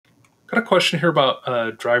Got a question here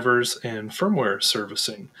about drivers and firmware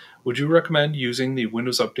servicing. Would you recommend using the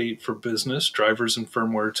Windows Update for Business drivers and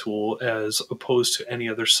firmware tool as opposed to any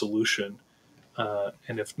other solution?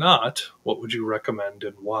 And if not, what would you recommend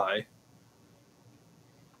and why?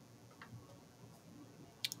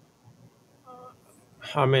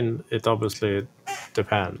 I mean, it obviously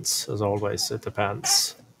depends. As always, it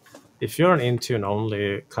depends. If you're an Intune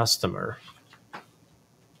only customer,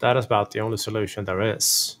 that is about the only solution there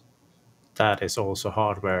is. That is also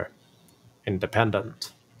hardware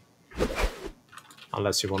independent,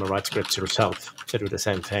 unless you want to write scripts yourself to do the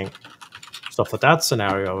same thing. So for that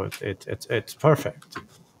scenario, it's perfect.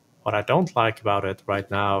 What I don't like about it right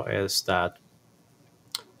now is that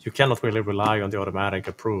you cannot really rely on the automatic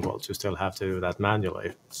approvals. You still have to do that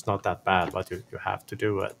manually. It's not that bad, but you have to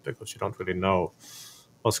do it because you don't really know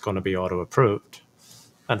what's going to be auto-approved.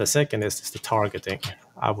 And the second is the targeting.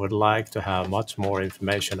 I would like to have much more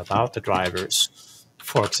information about the drivers.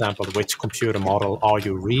 For example, which computer model are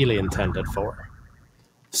you really intended for?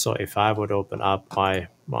 So if I would open up my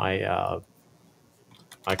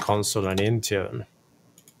console and Intune,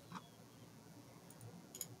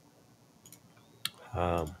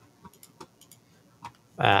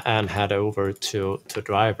 and head over to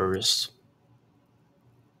drivers,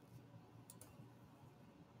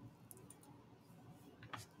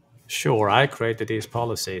 sure, I created these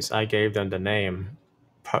policies. I gave them the name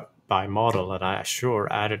by model, and I sure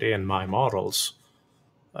added in my models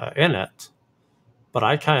in it. But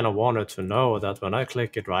I kind of wanted to know that when I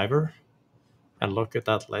click a driver and look at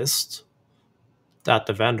that list, that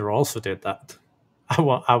the vendor also did that. I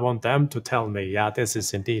want them to tell me, yeah, this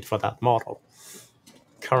is indeed for that model.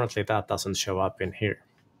 Currently, that doesn't show up in here.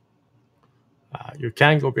 You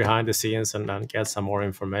can go behind the scenes and get some more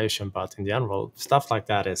information, but in general, stuff like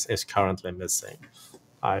that is currently missing.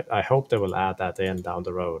 I hope they will add that in down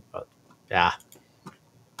the road, but yeah,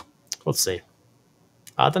 we'll see.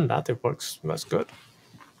 Other than that, it works. That's good.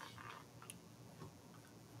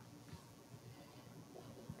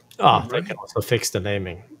 Oh, they can also fix the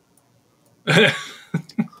naming.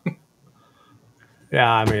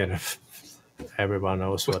 Yeah, I mean, everyone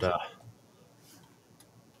knows what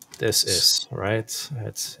this is, right?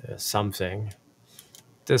 It's something.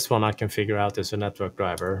 This one I can figure out is a network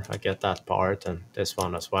driver. I get that part, and this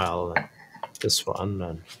one as well, and this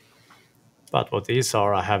one. But what these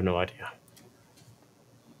are, I have no idea.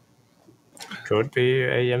 Could be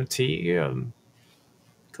AMT,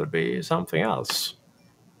 could be something else.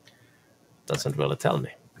 Doesn't really tell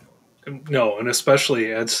me. No, and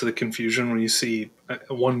especially adds to the confusion when you see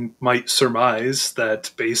one might surmise that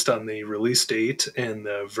based on the release date and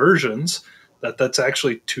the versions, that's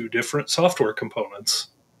actually two different software components.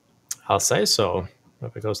 I'll say so,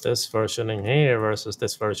 because this versioning here versus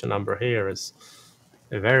this version number here is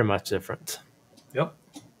very much different. Yep.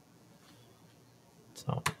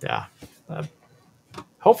 So yeah,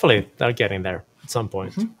 hopefully they're getting there at some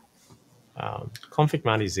point. Config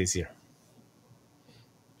man is easier.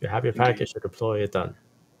 You have your package, you deploy it, done.